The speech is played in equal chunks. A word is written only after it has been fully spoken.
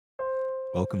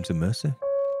Welcome to Mercy.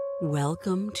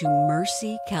 Welcome to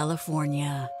Mercy,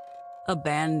 California,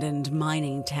 abandoned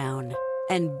mining town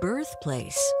and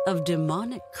birthplace of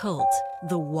demonic cult,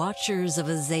 the Watchers of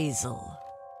Azazel.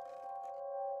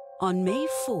 On May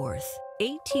 4th,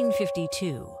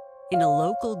 1852, in a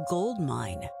local gold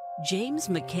mine, James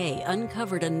McKay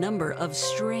uncovered a number of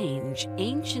strange,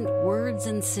 ancient words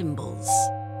and symbols.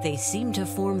 They seem to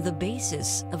form the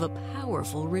basis of a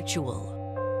powerful ritual.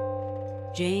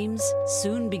 James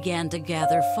soon began to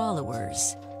gather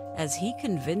followers, as he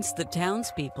convinced the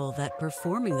townspeople that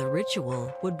performing the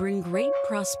ritual would bring great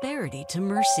prosperity to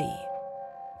Mercy.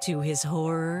 To his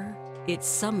horror, it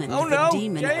summoned the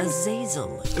demon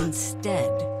Azazel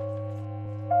instead.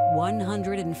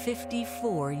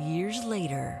 154 years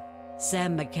later,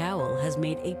 Sam McCowell has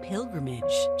made a pilgrimage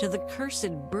to the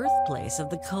cursed birthplace of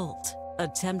the cult,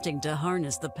 attempting to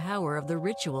harness the power of the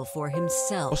ritual for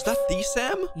himself. Was that the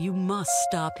Sam? You must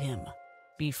stop him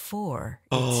before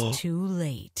it's too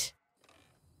late.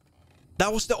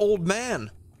 That was the old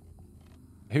man.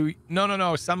 Who?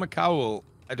 No. Sam McCowell.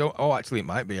 I don't. Oh, actually, it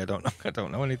might be. I don't know. I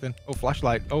don't know anything. Oh,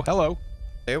 flashlight. Oh, hello.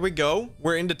 There we go.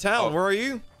 We're in the town. Where are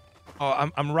you?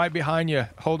 Oh, I'm right behind you.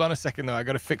 Hold on a second, though. I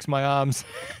gotta fix my arms.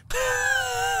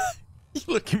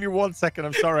 Give me 1 second.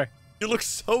 I'm sorry. You look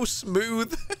so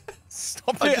smooth.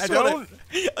 Stop it.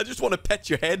 I just want to pet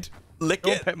your head. Lick it.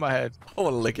 Don't pet my head. I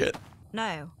want to lick it.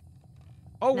 No.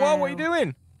 Oh, No. whoa, what are you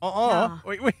doing? No.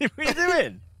 Wait, what are you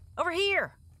doing? Over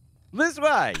here. This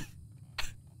way.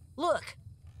 Look.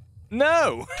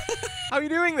 No. How are you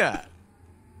doing that?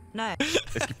 No.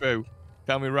 Fisky Poo,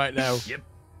 tell me right now. Yep.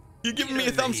 You're giving me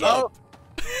a thumbs up.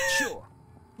 Sure.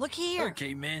 Look here.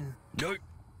 Okay, man. Nope.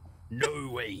 No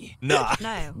way. Nah.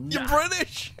 No. You're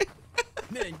British.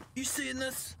 Man, you seeing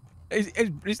this?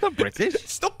 He's not British.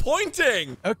 Stop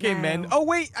pointing. Okay, No. man. Oh,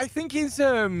 wait. I think he's, you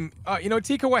know,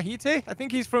 Tika Wahite? I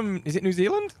think he's from, is it New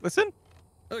Zealand? Listen.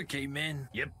 Okay, man.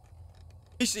 Yep.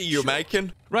 You see you're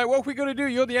making. Right, what are we going to do?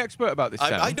 You're the expert about this,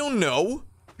 Sam. I don't know.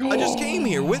 I just came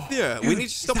here with you. We need to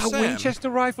stop Is that Sam. a Winchester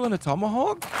rifle and a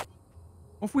tomahawk?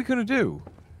 What are we going to do?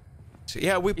 So,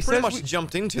 yeah, we He pretty says much we-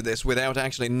 jumped into this without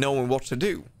actually knowing what to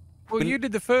do. Well, you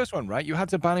did the first one, right? You had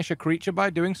to banish a creature by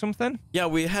doing something? Yeah,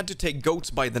 we had to take goats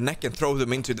by the neck and throw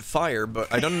them into the fire,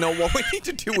 but I don't know what we need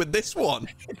to do with this one.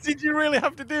 Did you really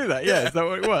have to do that? Yeah, is that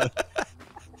what it was?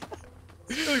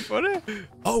 It's really funny.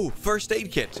 Oh, first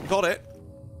aid kit. Got it.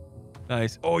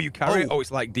 Nice. Oh, you carry it? Oh, it's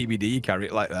like DVD. You carry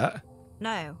it like that?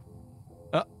 No.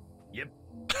 Yep.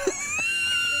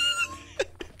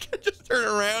 Just turn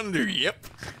around and do yep.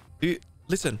 Dude,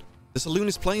 listen, the saloon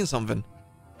is playing something.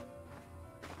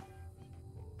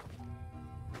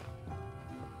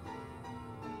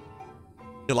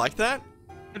 You like that?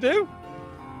 I do.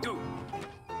 Dude,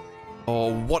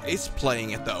 Oh, what is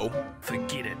playing it though?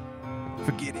 forget it.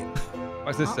 Forget it.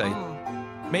 What's this say?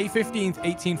 May 15th,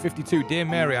 1852. Dear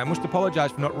Mary, I must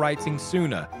apologize for not writing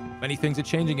sooner. Many things are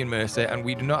changing in Mercy, and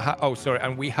we do not have... Oh, sorry.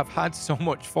 And we have had so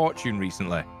much fortune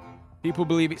recently. People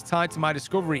believe it's tied to my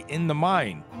discovery in the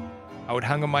mine. I would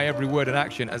hang on my every word and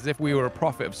action as if we were a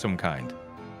prophet of some kind.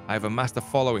 I have amassed a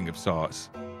following of sorts.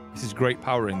 This is great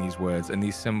power in these words and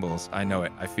these symbols. I know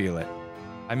it. I feel it.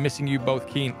 I'm missing you both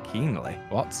keenly.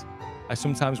 What? I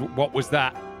sometimes... What was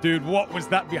that? Dude, what was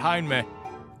that behind me?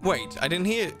 Wait, I didn't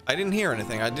hear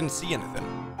anything. I didn't see anything.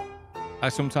 I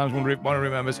sometimes wonder if one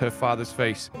remembers her father's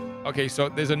face. Okay, so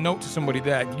there's a note to somebody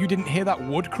there. You didn't hear that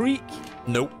wood creak?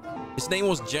 Nope. His name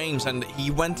was James and he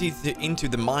went into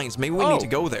the mines. Maybe we need to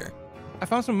go there. I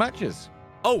found some matches.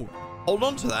 Oh, hold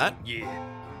on to that. Yeah.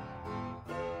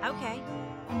 Okay.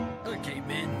 Okay,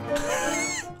 man.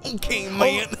 Okay,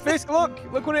 man. Oh, Fisk,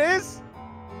 look what it is.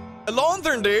 A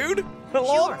lantern, dude. A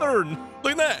lantern.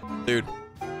 Look at that. Dude,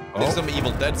 this is some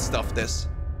Evil Dead stuff, this.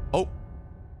 Oh.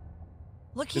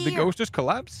 Look Did here. the ghost just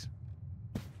collapse?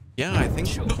 Yeah, I think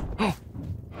so.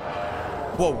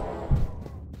 Whoa.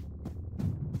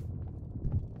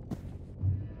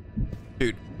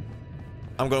 Dude.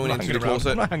 I'm going into the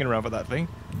closet. I'm not hanging around for that thing.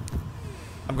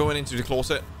 I'm going into the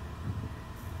closet.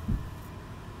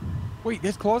 Wait,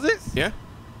 there's closets? Yeah?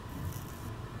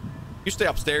 You stay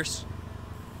upstairs.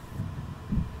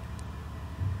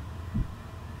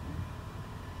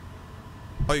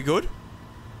 Are you good?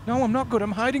 No, I'm not good.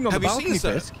 I'm hiding on the balcony,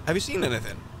 Fisk. Have you seen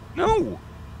anything? No.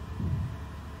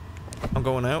 I'm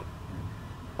going out.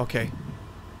 Okay.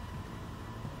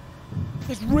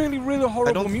 It's really, really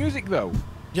horrible music, though.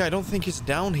 Yeah, I don't think it's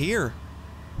down here.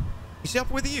 Is he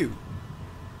up with you?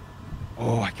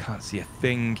 Oh, I can't see a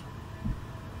thing.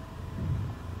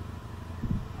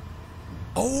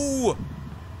 Oh!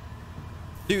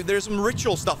 Dude, there's some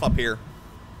ritual stuff up here.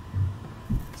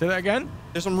 Say that again?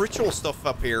 There's some ritual stuff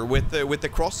up here with the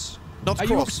cross. Not Are cross.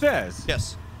 you upstairs?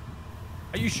 Yes.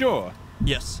 Are you sure?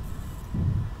 Yes.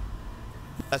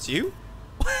 That's you?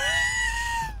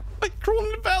 Why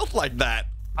crawling about like that?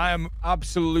 I am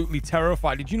absolutely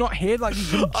terrified. Did you not hear like there's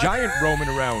some giant roaming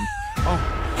around?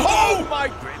 Oh my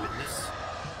goodness.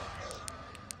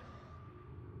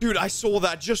 Dude, I saw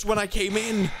that just when I came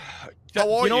in. How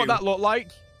are you? You know what that looked like?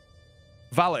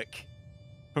 Valak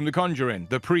from The Conjuring,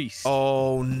 the priest.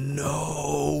 Oh,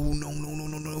 no.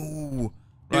 No.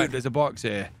 Right, Dude. there's a box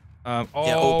here. Yeah,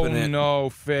 Oh, open it. no,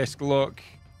 Fisk, look.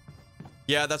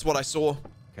 Yeah, that's what I saw.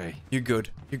 Okay. You're good.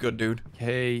 You're good, dude.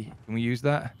 Okay, can we use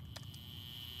that?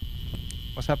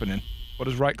 What's happening? What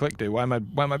does right click do? Why am I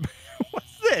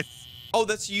what's this? Oh,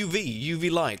 that's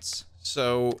UV lights.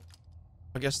 So,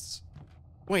 I guess...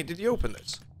 Wait, did you open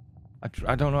this?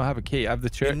 I don't know. I have a key. I have the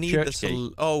You need church the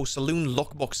key. saloon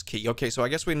lockbox key. Okay, so I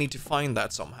guess we need to find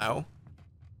that somehow.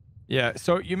 Yeah,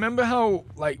 so you remember how,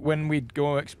 like, when we'd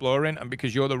go exploring, and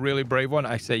because you're the really brave one,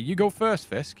 I say, you go first,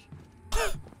 Fisk.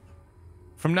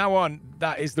 From now on,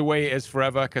 that is the way it is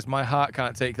forever, because my heart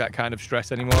can't take that kind of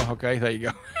stress anymore. Okay, there you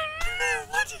go.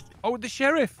 What? Oh, the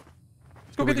sheriff.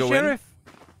 Let's go Can we get the go in? sheriff.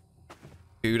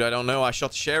 Dude, I don't know. I shot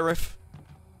the sheriff.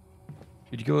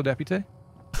 Did you kill the deputy?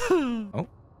 Oh.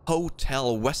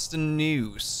 Hotel Western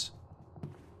News.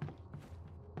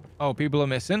 Oh, people are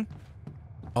missing.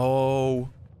 Oh.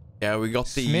 Yeah, we got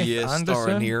the Smith star in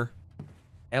Anderson? here.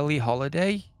 Ellie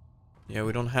Holiday. Yeah,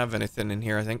 we don't have anything in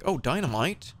here, I think. Oh,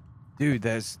 dynamite. Dude,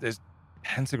 there's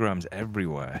pentagrams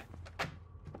everywhere.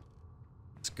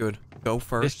 That's good. Go This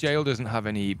first. jail doesn't have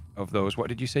any of those. What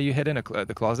did you say you hid in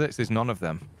the closets? There's none of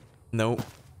them. No.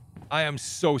 I am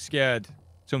so scared.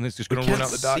 Something's just We going to run can't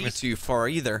out the see darkness. too far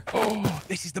either. Oh,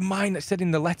 this is the mine that said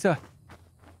in the letter.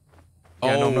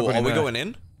 Yeah, no, I'm not Oh, are we there. going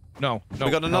in? No, no,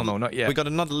 we got another, no, not yet. We got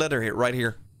another letter here, right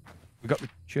here. We got the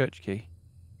church key.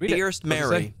 Read it. Dearest What does it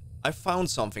Mary, say? I found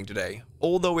something today.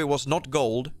 Although it was not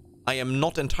gold, I am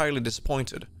not entirely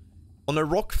disappointed. On a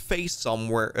rock face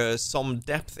somewhere, some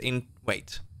depth in...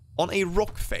 Wait. On a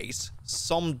rock face,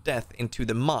 some depth into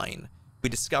the mine, we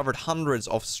discovered hundreds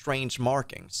of strange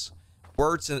markings.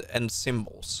 Words and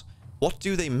symbols. What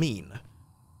do they mean?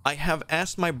 I have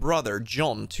asked my brother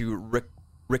John to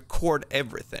record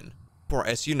everything. For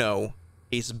as you know,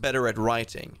 he's better at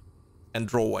writing and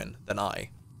drawing than I.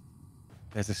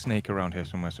 There's a snake around here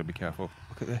somewhere, so be careful.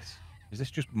 Look at this. Is this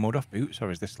just mud off boots,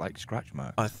 or is this like scratch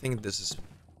marks? I think this is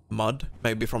mud,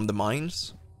 maybe from the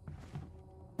mines.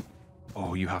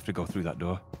 Oh, you have to go through that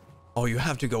door. Oh, you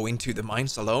have to go into the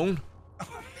mines alone?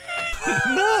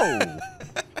 No!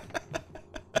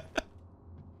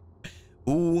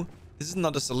 Ooh, this is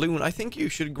not a saloon. I think you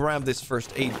should grab this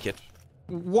first aid kit.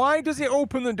 Why does it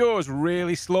open the doors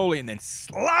really slowly and then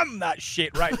slam that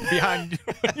shit right behind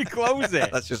you when you close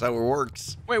it? That's just how it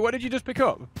works. Wait, what did you just pick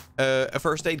up? A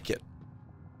first aid kit.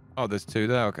 Oh, there's two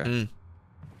there. Okay.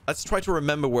 Let's try to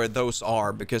remember where those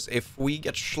are, because if we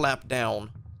get slapped down,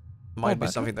 might be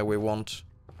better. something that we want.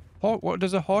 What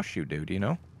does a horseshoe do? Do you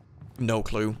know? No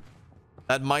clue.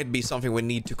 That might be something we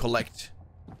need to collect.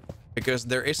 Because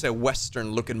there is a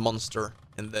western-looking monster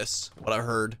in this, what I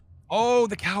heard. Oh,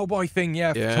 the cowboy thing.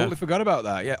 Yeah, Yeah. totally forgot about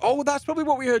that. Yeah. Oh, that's probably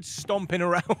what we heard stomping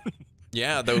around.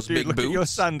 Yeah, those Dude, big look boots. at your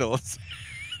sandals.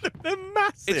 They're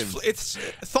massive. It's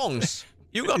thongs.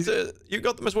 You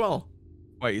got them as well.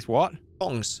 Wait, it's what?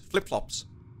 Thongs, flip-flops.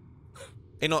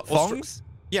 Thongs?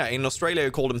 Yeah, in Australia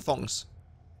you call them thongs.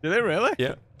 Do they really?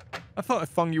 Yeah. I thought a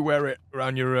thong you wear it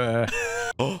around your.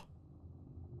 Oh.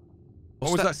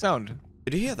 What was that sound?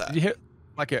 Did you hear that? Did you hear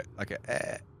like a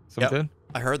something? Yep,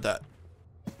 I heard that.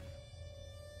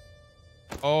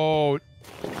 Oh,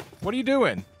 what are you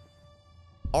doing?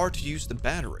 Or to use the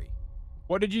battery.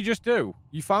 What did you just do?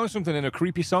 You found something and a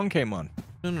creepy song came on.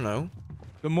 No.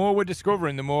 The more we're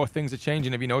discovering, the more things are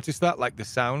changing. Have you noticed that? Like the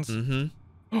sounds? Mm-hmm.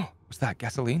 Oh, what's that?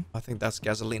 Gasoline? I think that's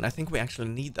gasoline. I think we actually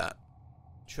need that.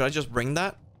 Should I just bring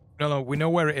that? No, we know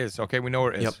where it is. Okay, we know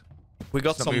where it is. Yep. We got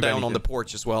Let's not some move down on anything. the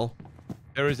porch as well.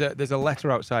 There's a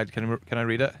letter outside. Can I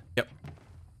read it? Yep.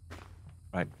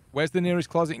 Right. Where's the nearest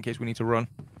closet in case we need to run?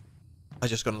 I'm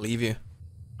just gonna leave you.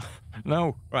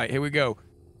 No. Right, here we go.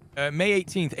 May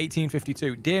 18th,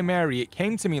 1852. Dear Mary, it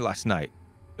came to me last night.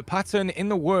 The pattern in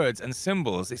the words and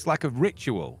symbols, it's like a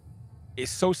ritual.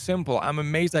 It's so simple. I'm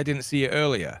amazed I didn't see it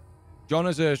earlier. John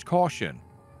has urged caution,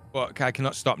 but I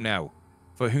cannot stop now.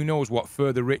 For who knows what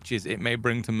further riches it may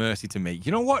bring to mercy to me.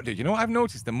 You know what, dude? You know what I've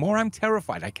noticed? The more I'm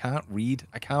terrified, I can't read.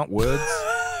 I can't words.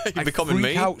 You're I becoming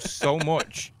freak me? out so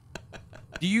much.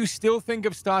 Do you still think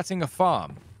of starting a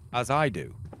farm, as I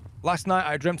do? Last night,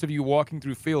 I dreamt of you walking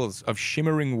through fields of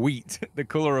shimmering wheat, the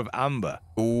color of amber.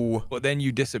 Ooh. But then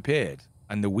you disappeared,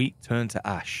 and the wheat turned to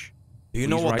ash. Do you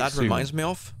know Please what write that soon. reminds me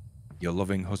of? Your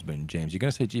loving husband, James. You're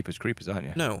going to say Jeepers Creepers, aren't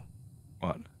you? No.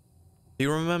 What? Do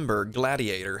you remember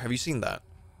Gladiator? Have you seen that?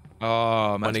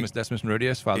 Oh, Maximus Decimus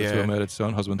Meridius, father to Yeah. a murdered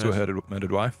son, husband to a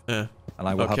murdered wife. Yeah. And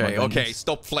I will have my Okay, vengeance okay,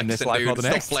 stop in this flexing, life or dude. the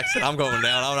Stop next. flexing. I'm going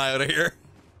down. I'm out of here.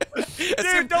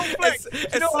 Dude, don't flex.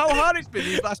 You know how hard it's been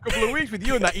these last couple of weeks with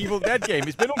you and that Evil Dead game?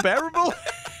 It's been unbearable.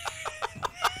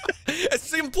 A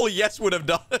simple yes would have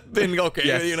been okay,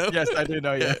 Yes, you know? yes, I do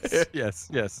know, yes. Yes,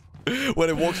 yes. When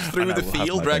it walks through And I the will have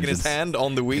field, my dragging his vengeance hand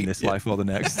on the wheat. In this life or the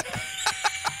next.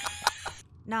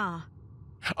 Nah.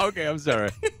 Okay, I'm sorry.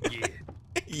 Yeah.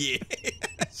 Yeah.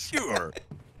 Sure.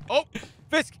 Oh,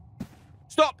 Fisk!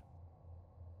 Stop!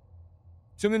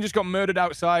 Something just got murdered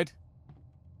outside.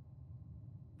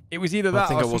 It was either that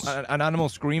think or it was- an animal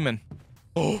screaming.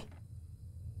 Oh.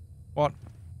 What?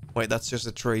 Wait, that's just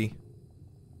a tree.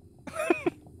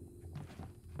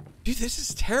 Dude, this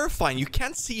is terrifying. You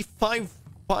can't see five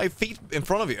feet in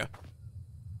front of you.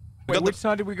 Wait, which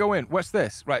side did we go in? What's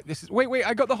this? Right, this is... Wait,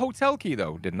 I got the hotel key,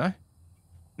 though, didn't I?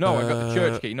 No, I got the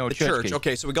church key. No, the church key.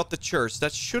 Okay, so we got the church.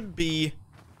 That should be...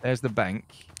 There's the bank.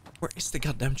 Where is the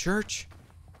goddamn church?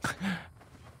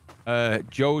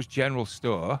 Joe's General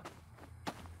Store.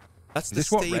 That's Is the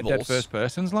this what stables. Red Dead First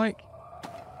Person's like?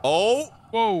 Oh!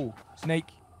 Whoa! Snake.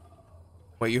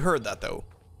 Wait, you heard that, though?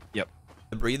 Yep.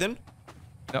 The breathing?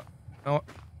 No.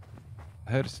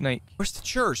 I heard a snake. Where's the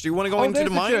church? Do you want to go into there's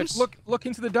the church. mines? Look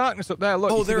into the darkness up there.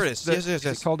 Look. Oh, You see there the- it is. the- Yes, yes, Is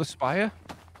yes. it called a spire?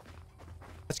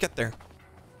 Let's get there.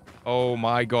 Oh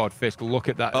my God, Fisk! Look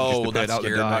at that. Oh, just appeared that's out the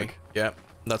scared dark. me. Yeah,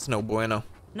 that's no bueno.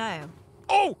 No.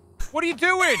 Oh, what are you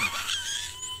doing?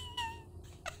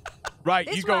 Right,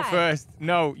 This you go way. first.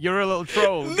 No, you're a little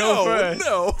troll. No, Go first.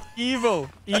 no. Evil.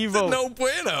 Evil. No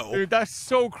bueno. Dude, that's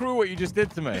so cruel what you just did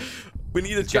to me. We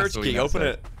need a There's church gasoline key. Open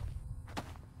outside. it.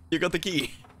 You got the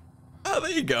key. Oh,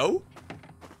 there you go.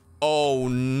 Oh,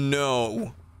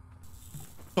 no.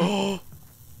 Oh.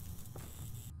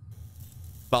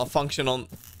 Malfunction on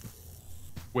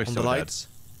We're the so lights.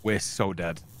 dead. We're so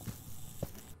dead.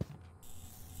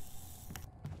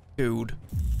 Dude.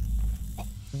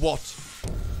 What?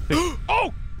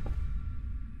 Oh!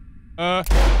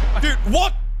 Dude,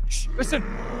 what? Shh, listen.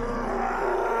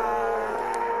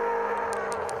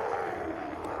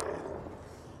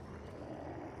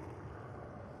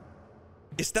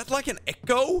 Is that like an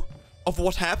echo of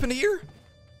what happened here?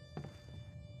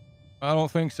 I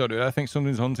don't think so, dude. I think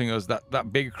something's hunting us.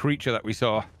 That big creature that we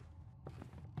saw.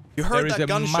 You heard There is that a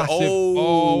gunshot. massive-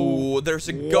 Oh, there's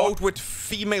a What? goat with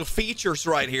female features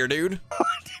right here, dude. I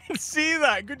didn't see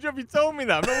that. Good job you told me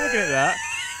that. I'm not looking at that.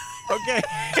 Okay.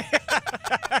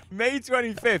 May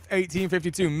 25th,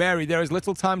 1852. Mary, there is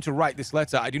little time to write this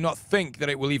letter. I do not think that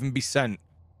it will even be sent.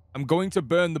 I'm going to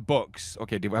burn the books.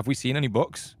 Okay, have we seen any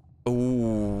books?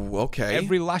 Oh, okay.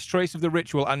 Every last trace of the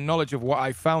ritual and knowledge of what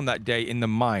I found that day in the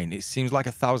mine. It seems like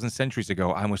 1,000 centuries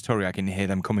ago. I must hurry. I can hear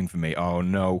them coming for me. Oh,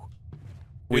 no.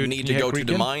 We Dude, need can to you hear go to the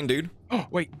creaking? mine, dude. Oh,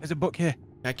 wait. There's a book here.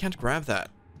 I can't grab that.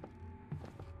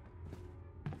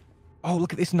 Oh,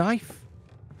 look at this knife.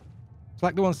 It's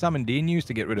like the one Sam and Dean used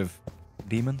to get rid of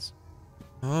demons.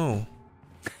 Oh.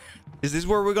 Is this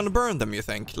where we're gonna burn them, you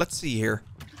think? Let's see here.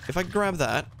 If I grab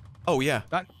that. Oh, yeah.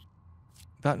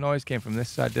 That noise came from this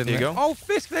side, didn't There it? you go. Oh,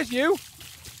 Fisk, there's you.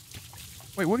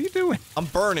 Wait, what are you doing? I'm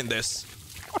burning this.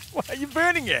 Why are you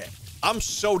burning it? I'm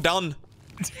so done.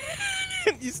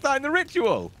 You're starting the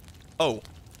ritual. Oh.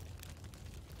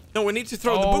 No, we need to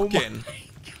throw Oh the book my in.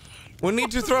 We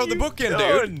need to throw the book in, dude.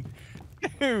 Done?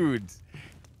 Dude.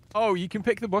 Oh, you can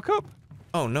pick the book up?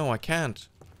 Oh, no, I can't.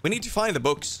 We need to find the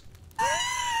books.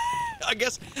 I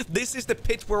guess this is the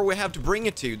pit where we have to bring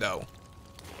it to, though.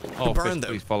 Oh, burn Fisk, them.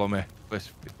 please follow me. Please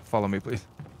follow me, please.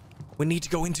 We need to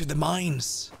go into the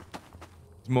mines.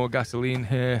 There's more gasoline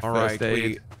here. All First right,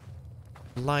 aid.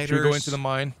 Lighters. Should we go into the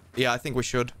mine? Yeah, I think we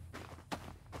should.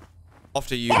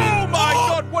 After you, Oh dude. my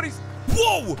God! What is?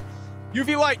 Whoa!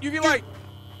 UV light! UV light!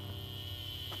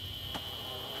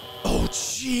 Oh,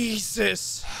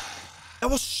 Jesus. That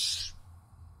was...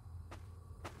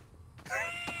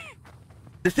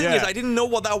 The thing Yeah. is, I didn't know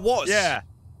what that was.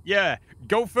 Yeah.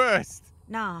 Go first.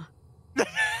 Nah.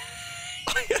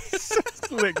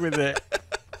 Slick with it.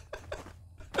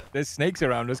 There's snakes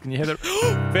around us. Can you hear them?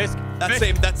 Fisk. That's Fisk,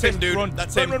 him. That's him, Fisk, dude. Run.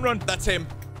 That's Run, him. Run, run. That's him.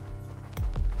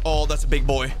 Oh, that's a big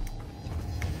boy.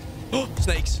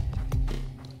 Snakes.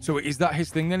 So is that his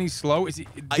thing then? He's slow? Is he?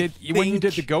 I When you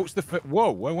did the think- goats,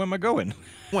 whoa, where am I going?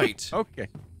 Wait. Okay.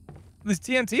 There's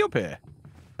TNT up here.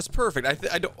 That's perfect.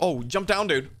 I don't... Oh, jump down,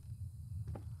 dude.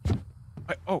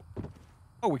 Oh,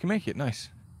 Oh, we can make it. Nice.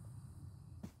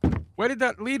 Where did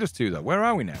that lead us to, though? Where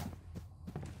are we now?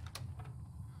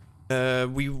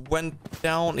 We went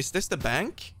down. Is this the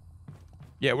bank?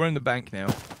 Yeah, we're in the bank now.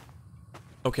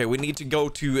 Okay, we need to go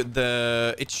to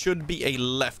the... It should be a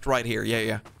left right here. Yeah,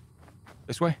 yeah.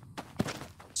 This way?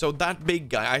 So that big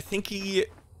guy, I think he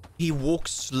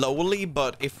walks slowly,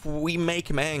 but if we make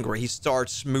him angry, he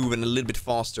starts moving a little bit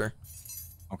faster.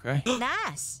 Okay.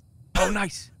 Nice. Oh,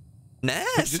 nice.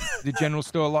 Nice. The general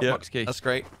store lockbox key. That's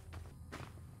great.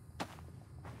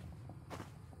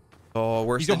 Oh,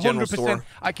 where's He's the general 100%. store?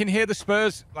 I can hear the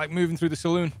spurs like moving through the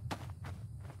saloon.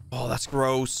 Oh, that's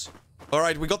gross. All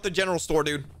right, we got the general store,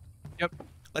 dude. Yep.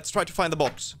 Let's try to find the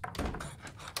box.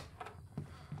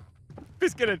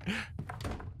 Just kidding.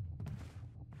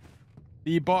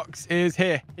 The box is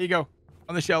here. Here you go.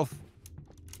 On the shelf.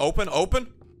 Open. Oh,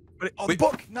 the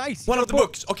book. Nice. One You of the got a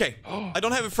book. books. Okay. I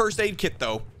don't have a first aid kit,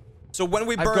 though. So when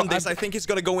we burn this, I think it's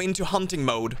going to go into hunting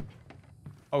mode.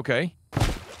 Okay.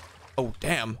 Oh,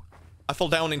 damn. I fell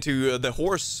down into the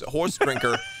horse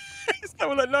drinker. Is that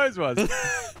what that noise was?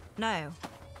 No.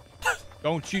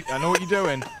 Don't shoot. I know what you're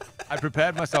doing. I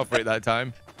prepared myself for it that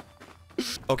time.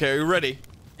 Okay, are you ready?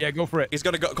 Yeah, go for it. He's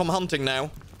got to come hunting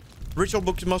now. Ritual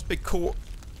books must be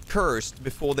cursed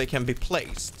before they can be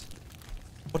placed.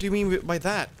 What do you mean by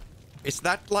that? Is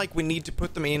that like we need to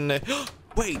put them in...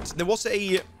 Wait, there was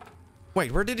a...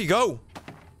 Wait, where did he go?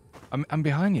 I'm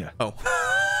behind you. Oh.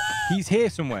 He's here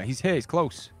somewhere. He's here. He's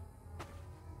close.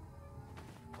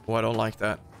 Oh, I don't like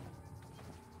that.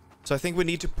 So I think we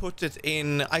need to put it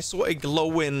in... I saw a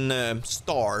glowing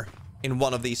star in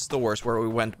one of these stores where we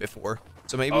went before.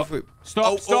 So maybe if we...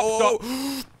 Stop, stop.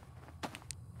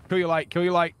 Kill your light. Kill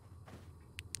your light.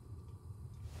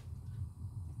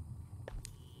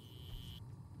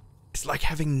 It's like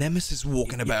having Nemesis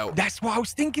walking about. That's what I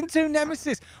was thinking too,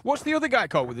 Nemesis. What's the other guy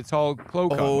called with the tall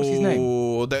cloak on? What's his name?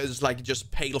 Oh, there's like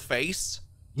just pale face.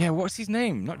 Yeah, what's his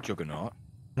name? Not Juggernaut.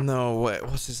 No,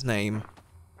 what's his name?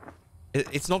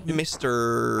 It's not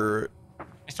Mr.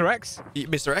 Mr. X?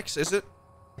 Mr. X, is it?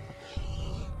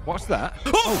 What's that?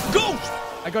 Oh, ghost!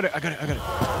 I got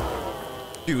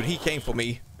it. Dude, he came for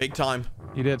me. Big time.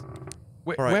 You did.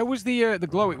 Right. Where was the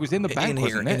glow? It was in the bank,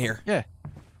 wasn't it? In here. Yeah.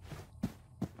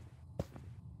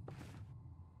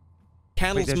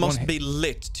 Candles must be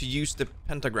lit to use the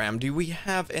pentagram. Do we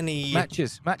have any...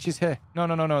 Matches. Matches here. No.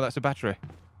 That's a battery.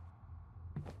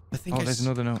 I think there's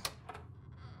another note.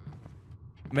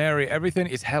 Mary, everything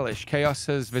is hellish. Chaos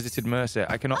has visited Mercy.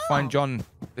 I cannot find John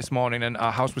this morning, and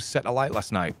our house was set alight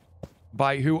last night.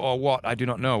 By who or what, I do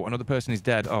not know. Another person is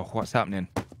dead. Oh, what's happening?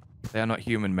 They are not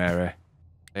human, Mary.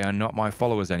 They are not my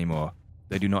followers anymore.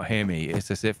 They do not hear me.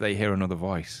 It's as if they hear another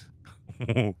voice.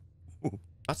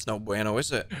 That's no bueno,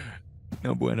 is it?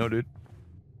 No bueno, dude.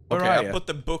 Okay, I put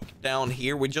the book down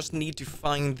here. We just need to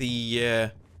find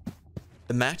the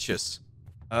matches.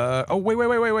 Oh,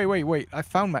 wait. I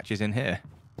found matches in here.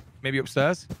 Maybe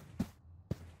upstairs?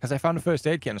 Because I found a first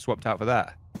aid kit and I swapped out for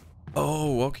that.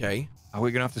 Oh, okay. Are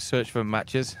we going to have to search for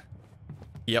matches?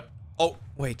 Yep. Oh,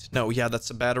 wait. No, yeah,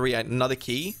 that's a battery. Another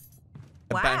key.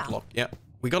 A bank lock. Yeah.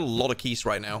 We got a lot of keys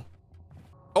right now.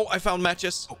 Oh, I found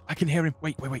matches. Oh, I can hear him.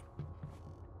 Wait.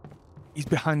 He's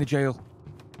behind the jail.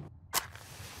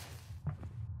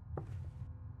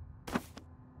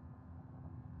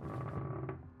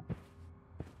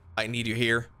 I need you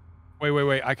here.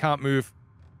 Wait. I can't move.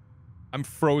 I'm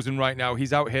frozen right now.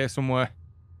 He's out here somewhere.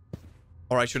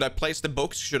 All right, should I place the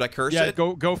books? Should I curse it? Yeah,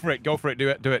 go for it. Go for it. Do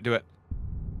it.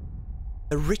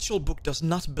 The ritual book does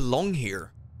not belong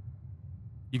here.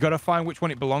 You got to find which one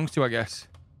it belongs to, I guess.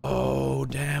 Oh,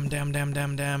 damn.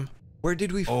 Where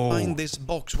did we find this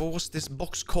box? What was this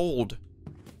box called?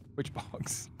 Which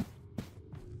box?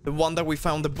 The one that we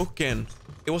found the book in.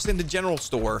 It was in the general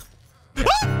store.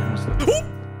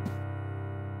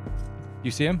 You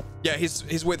see him? Yeah,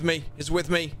 he's with me. He's with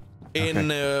me. In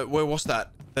where was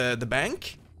that? The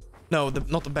bank? No,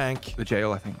 not the bank. The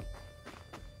jail, I think.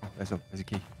 Oh, there's a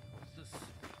key.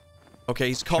 Okay,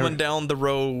 he's coming down the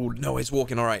road. No, he's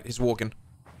walking. All right, he's walking.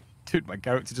 Dude, my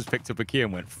character just picked up a key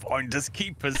and went, "Finders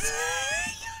keepers."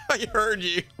 I heard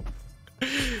you.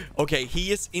 Okay,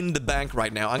 he is in the bank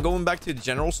right now. I'm going back to the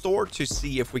general store to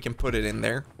see if we can put it in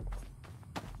there.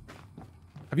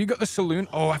 Have you got the saloon?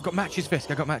 Oh, I've got matches,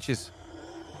 Fisk. I got matches.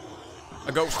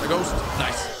 A ghost.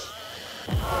 Nice.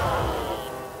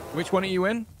 Which one are you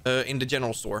in? In the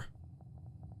general store.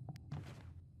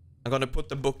 I'm gonna put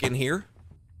the book in here.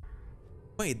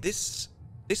 Wait, this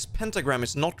pentagram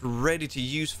is not ready to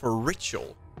use for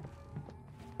ritual.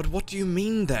 But what do you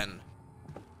mean then?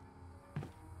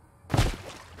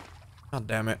 God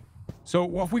damn it. So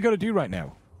what have we got to do right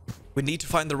now? We need to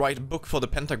find the right book for the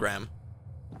pentagram.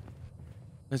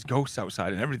 There's ghosts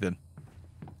outside and everything.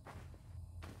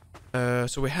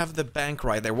 So we have the bank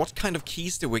right there. What kind of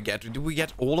keys do we get? Do we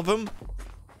get all of them?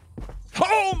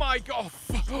 Oh my god!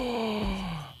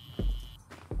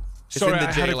 It's Sorry, in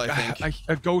the jail, I think.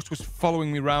 A ghost was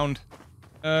following me around.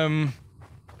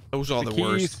 Those are the keys,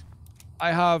 worst.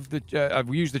 I have the.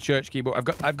 I've used the church key, but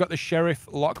I've got the sheriff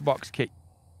lockbox key.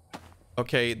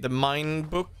 Okay, the mine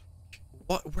book.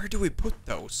 What? Where do we put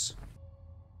those?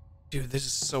 Dude, this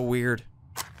is so weird.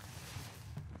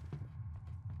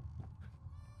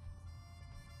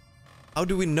 How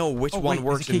do we know which one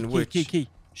works in which? Key.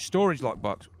 Storage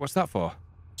lockbox. What's that for?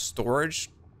 Storage?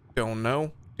 Don't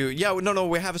know. Dude, yeah, no,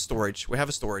 we have a storage. We have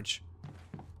a storage.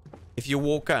 If you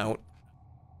walk out...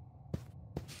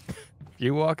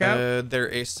 You walk out? There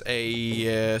is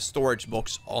a storage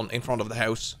box in front of the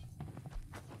house.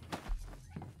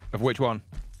 Of which one?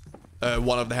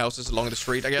 One of the houses along the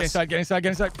street, I guess. Get inside.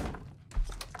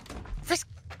 Fisk!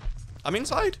 I'm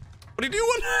inside. What are you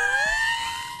doing?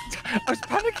 I was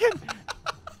panicking.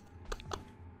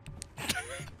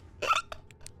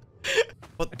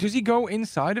 But does he go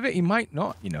inside of it? He might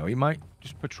not, you know. He might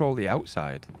just patrol the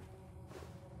outside.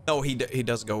 no, he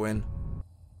does go in.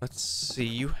 Let's see.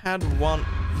 You had one.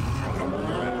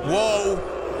 Whoa!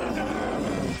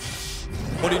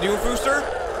 What are you doing, Fooster?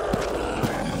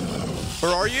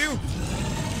 Where are you?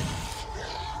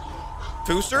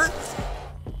 Fooster?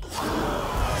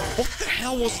 What the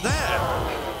hell was that?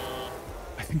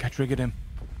 I think I triggered him.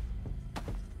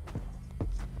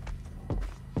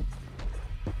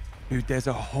 Dude, there's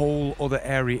a whole other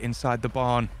area inside the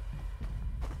barn.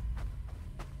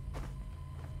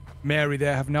 Mary,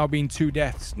 there have now been 2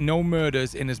 deaths. No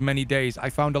murders in as many days.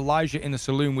 I found Elijah in the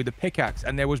saloon with a pickaxe,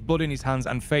 and there was blood in his hands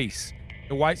and face.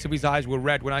 The whites of his eyes were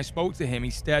red. When I spoke to him,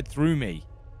 he stared through me.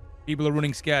 People are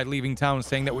running scared, leaving town,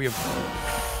 saying that we have...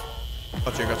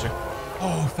 Gotcha.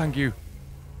 Oh, thank you.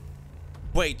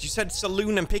 Wait, you said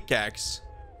saloon and pickaxe?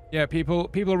 Yeah, people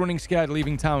are running scared,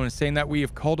 leaving town, and saying that we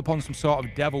have called upon some sort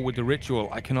of devil with the ritual.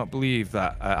 I cannot believe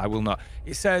that. I will not.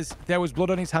 It says there was blood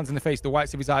on his hands and the face. The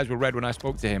whites of his eyes were red when I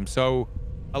spoke to him. So,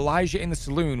 Elijah in the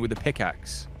saloon with a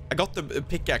pickaxe. I got the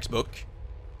pickaxe book.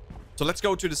 So let's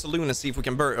go to the saloon and see if we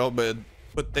can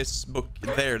put this book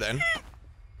there then.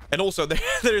 And also,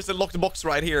 there's a locked box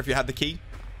right here if you had the key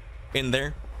in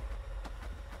there.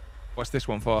 What's this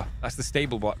one for? That's the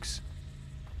stable box.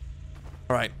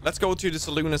 All right, let's go to the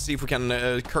saloon and see if we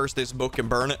can curse this book and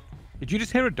burn it. Did you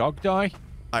just hear a dog die?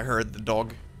 I heard the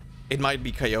dog. It might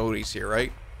be coyotes here,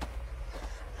 right?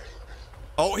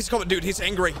 Oh, he's coming, dude. He's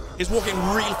angry. He's walking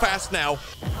real fast now.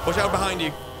 Watch out behind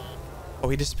you. Oh,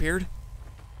 he disappeared?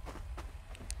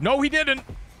 No, he didn't.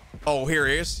 Oh, here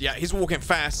he is. Yeah, he's walking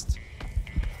fast.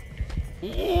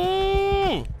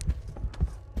 Ooh.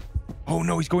 Oh,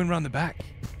 no, he's going around the back.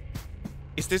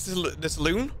 Is this the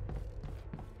saloon?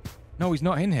 No, he's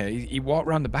not in here. He walked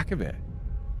around the back of it.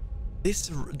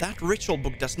 That ritual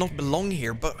book does not belong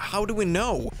here, but how do we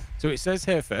know? So it says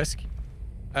here, Fisk,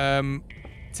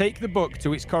 take the book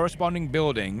to its corresponding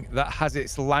building that has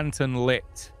its lantern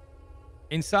lit.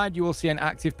 Inside, you will see an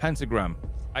active pentagram,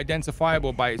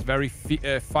 identifiable by its very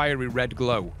fiery red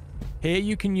glow. Here,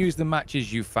 you can use the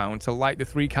matches you found to light the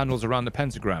 3 candles around the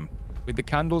pentagram. With the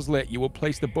candles lit, you will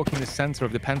place the book in the center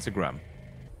of the pentagram.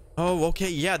 Oh, okay.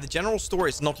 Yeah, the general store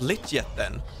is not lit yet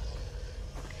then.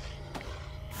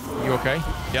 You okay?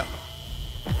 Yep.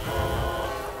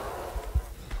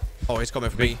 Oh, he's coming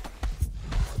for me.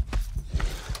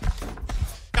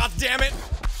 God damn it!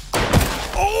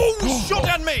 Oh, shot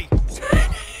at me!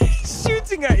 He's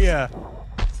shooting at you.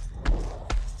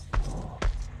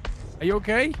 Are you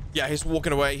okay? Yeah, he's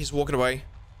walking away. He's walking away.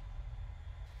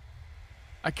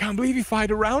 I can't believe he fired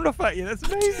a round off at you. That's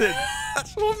amazing.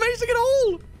 That's not amazing at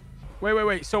all.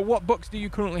 Wait. So what books do you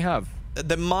currently have?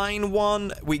 The mine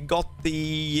one. We got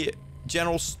the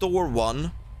general store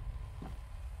one.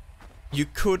 You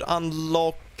could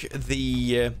unlock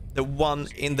the one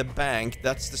in the bank.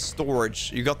 That's the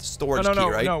storage. You got the storage key,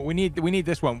 right? No. We need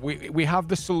this one. We have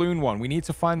the saloon one. We need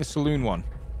to find the saloon one.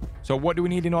 So what do we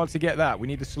need in order to get that? We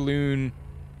need the saloon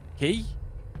key.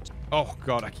 Oh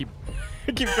God, I keep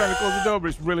trying to close the door, but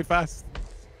it's really fast.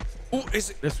 Oh, is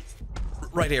it this?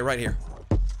 Right here.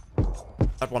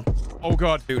 That one. Oh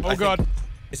God, dude. Oh God.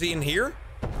 Is he in here?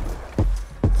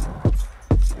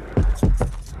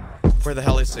 Where the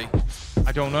hell is he?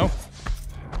 I don't know.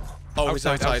 Oh, he's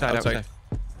outside. I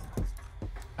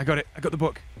got it. I got the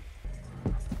book.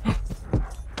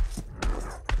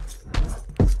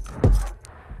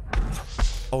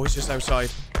 Oh, he's just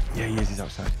outside. Yeah, he is. He's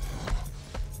outside.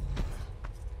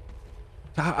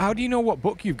 How do you know what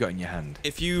book you've got in your hand?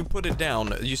 If you put it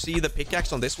down, you see the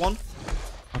pickaxe on this one?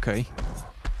 Okay.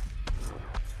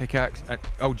 Pickaxe.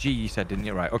 Oh, G, you said, didn't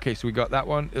you? Right. Okay, so we got that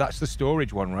one. That's the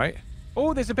storage one, right?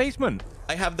 Oh, there's a basement.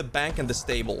 I have the bank and the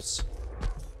stables.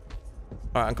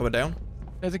 All right, I'm coming down.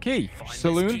 There's a key. Find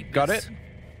Saloon. this key, Got miss. it.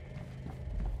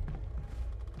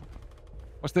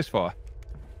 What's this for?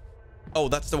 Oh,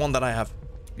 that's the one that I have.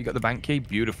 You got the bank key.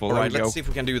 Beautiful. All There right, we go. let's see if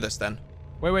we can do this then.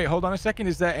 Wait. Hold on a second.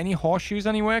 Is there any horseshoes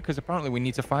anywhere? Because apparently we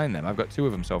need to find them. I've got 2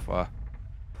 of them so far.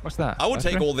 What's that? I would That's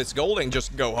take right. all this gold and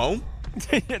just go home.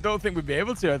 I don't think we'd be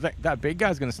able to. I think that big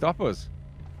guy's going to stop us.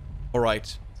 All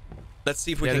right. Let's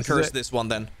see if we Yeah, can this is curse it. this one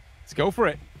then. Let's go for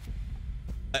it.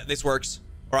 This works.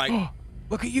 All right.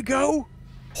 Look at you go.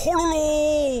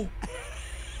 Hololo!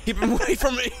 Keep him away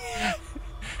from me.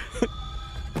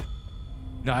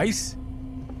 Nice.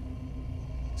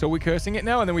 So we're cursing it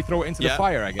now, and then we throw it into the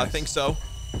fire, I guess. I think so.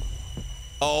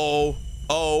 Oh.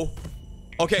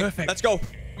 Okay, Perfect. let's go.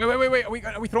 Wait.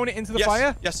 Are we throwing it into the Yes,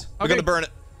 fire? yes. We're Okay. gonna burn it.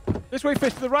 This way,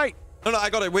 Fisk, to the right. No, I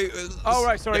got it. Wait. Oh,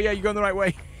 right. Sorry. Yeah, you're going the right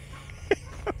way.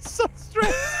 I'm so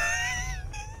stressed.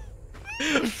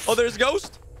 Oh, there's a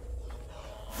ghost.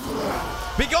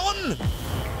 Be gone!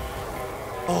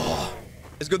 Oh,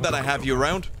 it's good that I have you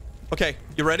around. Okay,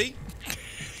 you ready?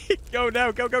 Go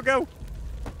now. Go. Why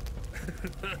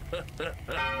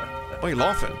are you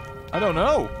laughing? I don't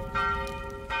know.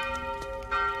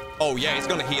 Oh, yeah, he's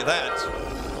gonna hear that.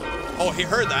 Oh, he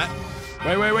heard that.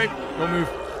 Wait. Don't move.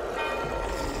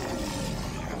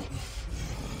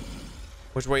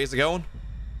 Which way is it going?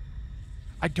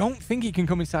 I don't think he can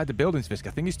come inside the buildings, Fisk. I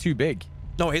think he's too big.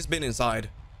 No, he's been inside.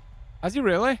 Has he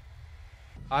really?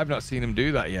 I've not seen him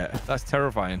do that yet. That's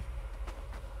terrifying.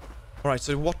 All right,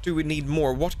 so what do we need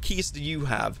more? What keys do you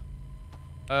have?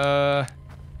 I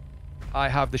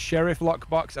have the sheriff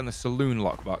lockbox and the saloon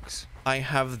lockbox. I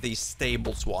have the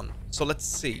stables one. So let's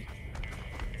see.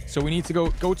 So we need to go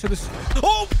to the...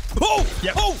 Oh!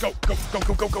 Yep. Oh! Go. Oh,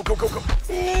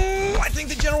 I think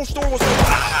the general store was...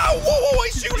 Ow! Whoa,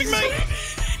 he's shooting me!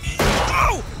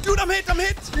 Oh! Dude, I'm hit!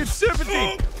 Dude,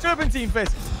 serpentine! Serpentine,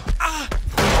 Fisk! Ah!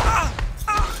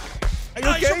 Are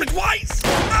you He shot me okay? twice!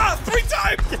 3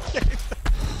 times!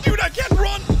 Dude, I can't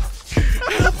run!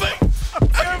 Help me! I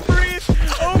can't breathe!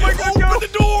 Oh my god, Open the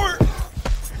door!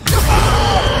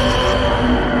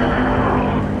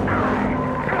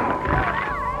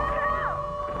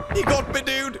 He got me,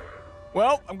 dude!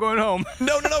 Well, I'm going home.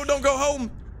 No, don't go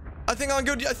home! I think I'm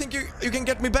good. I think you can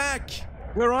get me back.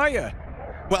 Where are you?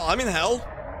 Well, I'm in hell.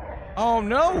 Oh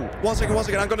no! One second.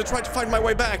 I'm gonna try to find my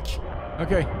way back.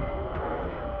 Okay.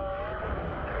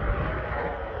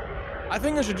 I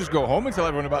think I should just go home and tell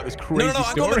everyone about this crazy No,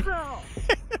 I'm story.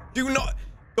 Do not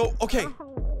go. Okay.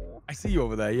 I see you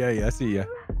over there. Yeah, I see you.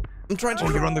 I'm trying to... Oh,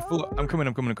 you're on the floor. I'm coming.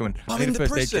 I I'm need in a the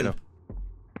first aid kit, prison. though.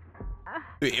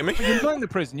 Do you hear me? You're not in the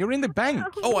prison. You're in the bank.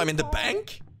 Oh, I'm in the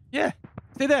bank? Yeah.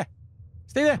 Stay there.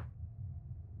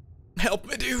 Help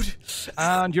me, dude.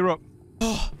 And you're up.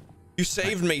 Oh, you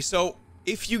saved me. So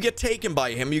if you get taken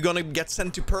by him, you're gonna get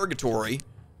sent to purgatory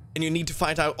and you need to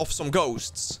fight out off some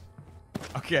ghosts.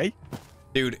 Okay.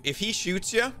 Dude, if he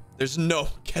shoots you, there's no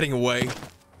getting away.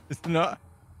 It's not.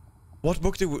 What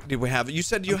book did we have? You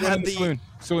said you had the...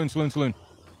 Saloon.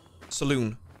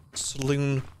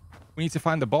 Saloon. We need to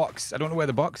find the box. I don't know where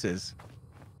the box is.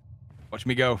 Watch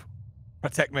me go.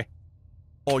 Protect me.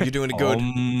 Oh, you're doing it good.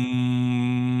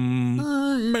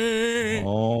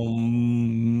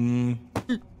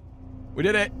 We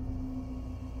did it.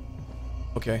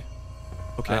 Okay.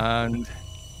 And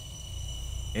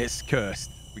it's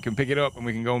cursed. We can pick it up and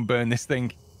we can go and burn this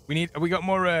thing. Have we got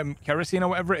more kerosene or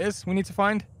whatever it is we need to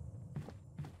find?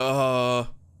 Have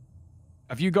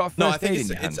you got a No, first aid in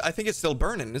your hand? I think it's still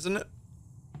burning, isn't it?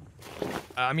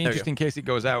 I mean, There you just go. in case it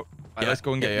goes out. Right, Yeah, let's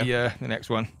go and get yeah. the next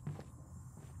one.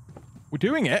 We're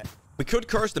doing it. We could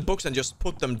curse the books and just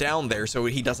put them down there so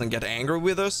he doesn't get angry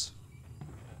with us.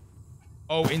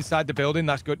 Oh, inside the building.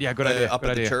 That's good. Yeah, good idea. Up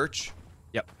good at idea. the church.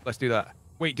 Yep, let's do that.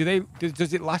 Wait,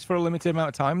 does it last for a limited amount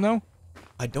of time though?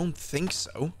 I don't think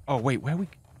so. Oh wait, where are we?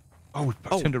 Oh, we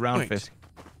turned around, wait. Fisk.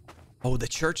 Oh, the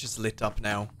church is lit up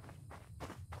now.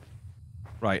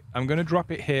 Right, I'm gonna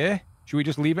drop it here. Should we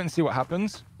just leave it and see what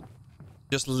happens?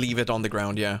 Just leave it on the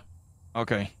ground, yeah.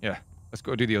 Okay, yeah. Let's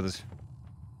go do the others.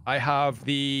 I have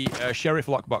the sheriff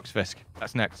lockbox, Fisk.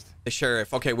 That's next. The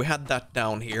sheriff. Okay, we had that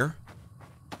down here.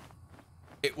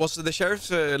 It was the sheriff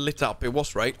lit up. It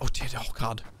was, right? Oh, dear. Oh,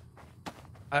 God.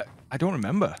 I don't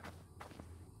remember.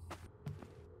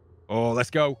 Oh, let's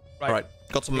go. Right. All right.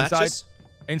 Got some Inside.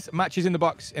 matches? Matches in the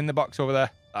box. In the box over there.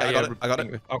 I got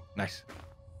it. Oh, nice.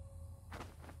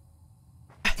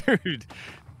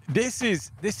 This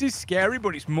is scary,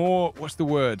 but it's more. What's the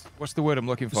word? What's the word I'm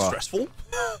looking for? Stressful?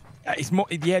 It's more.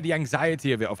 Yeah, the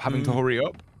anxiety of it, of having to hurry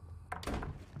up.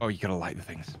 Oh, you gotta light the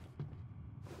things.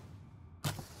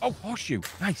 Oh, horseshoe.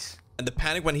 Nice. And the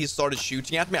panic when he started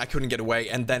shooting at me, I couldn't get away,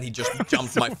 and then he just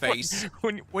jumped my face.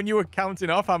 When you were counting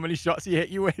off how many shots he hit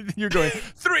you with, you're going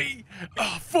 3,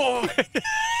 4.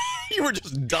 You were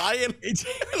just dying,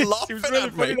 It laughing was really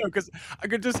at funny me. though, because I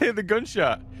could just hear the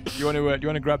gunshot. Do you want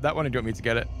to grab that one, or do you want me to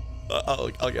get it? I'll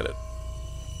get it.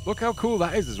 Look how cool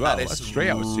that is as well. That is That's straight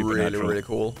out of really, Supernatural. really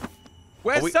cool.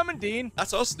 Where's Sam and Dean?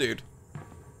 That's us, dude.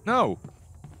 No.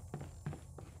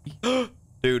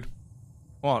 Dude,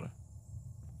 What?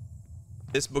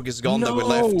 this book is gone that we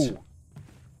left.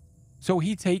 So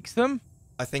he takes them?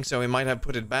 I think so. He might have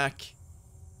put it back.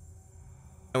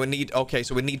 And we need... Okay,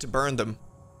 so we need to burn them.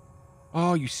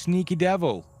 Oh, you sneaky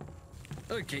devil.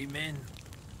 Okay, man.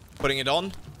 Putting it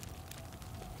on.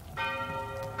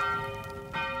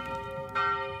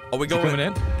 Are we going? Coming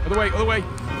in. Other way, other way.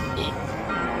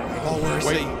 Oh, where is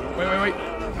he? Wait.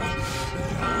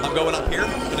 I'm going up here.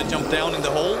 I'm gonna jump down in the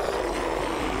hole.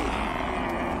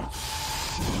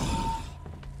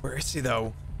 Where is he,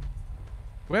 though?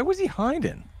 Where was he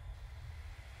hiding?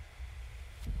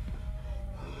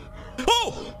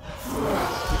 Oh!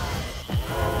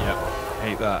 Yep.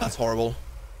 Hate that. That's horrible.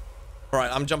 All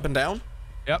right, I'm jumping down.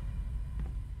 Yep.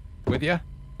 With you?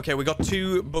 Okay, we got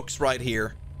 2 books right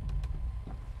here.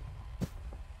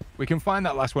 We can find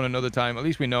that last one another time. At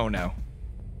least we know now.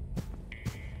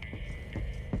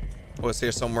 Oh, it's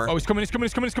here somewhere. Oh, it's coming.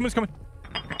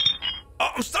 Oh,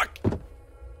 I'm stuck.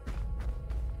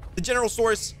 The general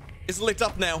store is lit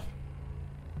up now.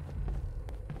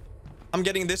 I'm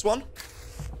getting this one.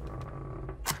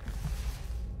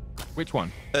 Which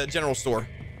one? General store.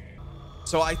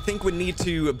 So I think we need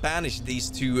to banish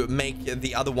these to make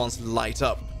the other ones light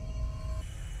up.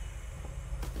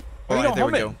 Oh, All right, there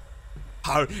we humming.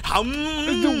 go.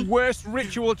 This is the worst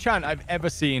ritual chant I've ever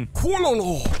seen.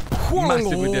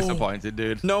 Massively disappointed,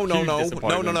 dude. No. Huge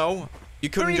disappointment. You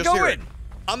couldn't Where are you just hear going? it.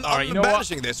 I'm All right, you know what?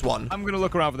 banishing this one. I'm gonna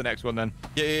look around for the next one then.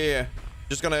 Yeah.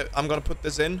 I'm gonna put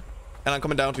this in, and I'm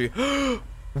coming down to you.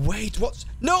 Wait, what's...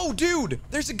 No, dude!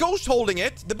 There's a ghost holding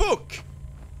it! The book!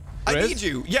 I There is? need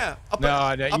you. Yeah, up No,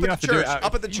 at you're the gonna have to do church. it out.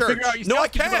 Up at the You church. figure out your No, I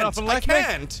stuff, you can run off can't. and I left me.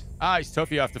 can't. Ah, it's tough.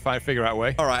 You have to figure out a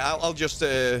way. All right, I'll just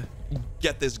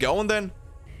get this going then.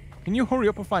 Can you hurry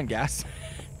up and find gas?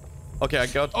 Okay, I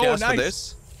got Oh, gas nice. for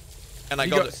this. And I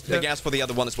You got got the gas for the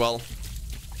other one as well.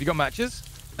 You got matches?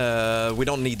 We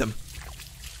don't need them.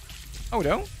 Oh, we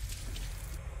don't?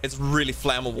 It's really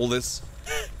flammable, this.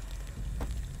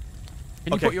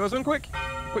 Can you Okay. put yours on quick?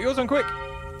 Put yours on quick.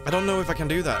 I don't know if I can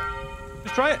do that.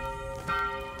 Just try it.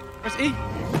 Press E.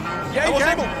 Yeah, I you was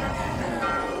can.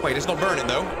 able. Wait, it's not burning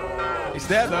though. It's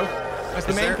there, though. That's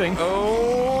the Is main there? thing.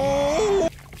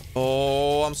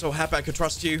 Oh, I'm so happy I could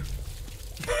trust you.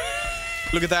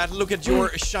 Look at that. Look at your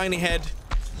shiny head.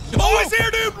 Oh, it's here,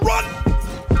 dude! Run!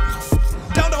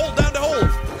 Down the hole, down the hole.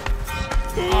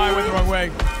 Oh, I went the wrong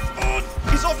way. Oh,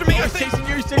 he's after me, Oh, I he's think. chasing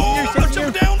you, he's chasing you, he's I'm chasing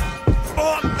you. jumping down.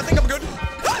 Oh, I think I'm good.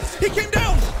 Ah, he came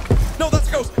down. No, that's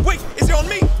a ghost. Wait, is he on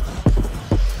me?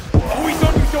 Oh, he's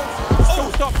on you.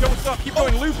 Don't stop, don't stop. Keep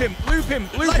going. Loop him, loop him,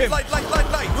 loop him. Light.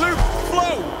 Loop,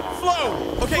 flow.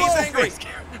 Okay, flow, he's angry.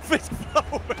 Fisk,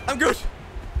 flow. I'm good.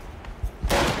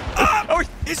 Ah, oh,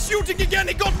 he's shooting again.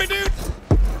 He got me, dude.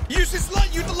 Use his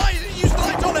light. Use the light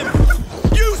on him.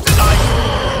 Use the light.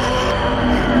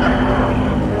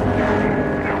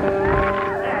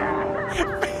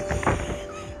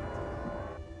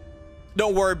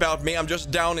 Don't worry about me. I'm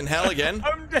just down in hell again.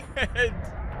 I'm dead.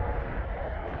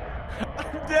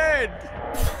 I'm dead.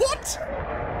 What?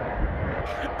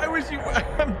 I wish you.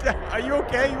 I'm dead. Are you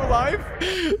okay? You alive?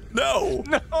 No.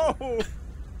 No.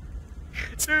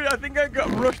 Dude, I think I got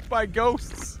rushed by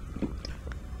ghosts.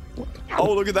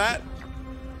 Oh, look at that.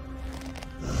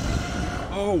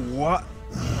 Oh, what?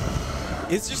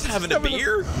 It's just having a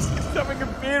beer. He's having a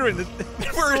beer in the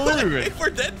We're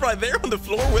dead right there on the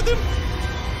floor with him.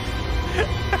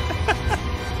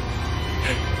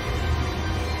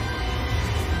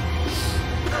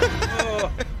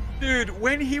 Oh, dude,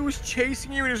 when he was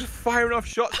chasing you and he was firing off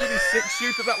shots with his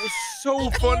 6-shooter, that was so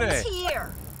funny. It's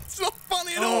here. It's not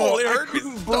funny at Oh, all. It I hurt me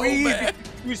couldn't so breathe. bad.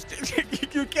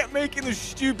 You kept making the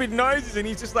stupid noises, and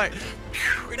he's just like,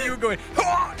 and you were going,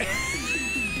 "Ah!"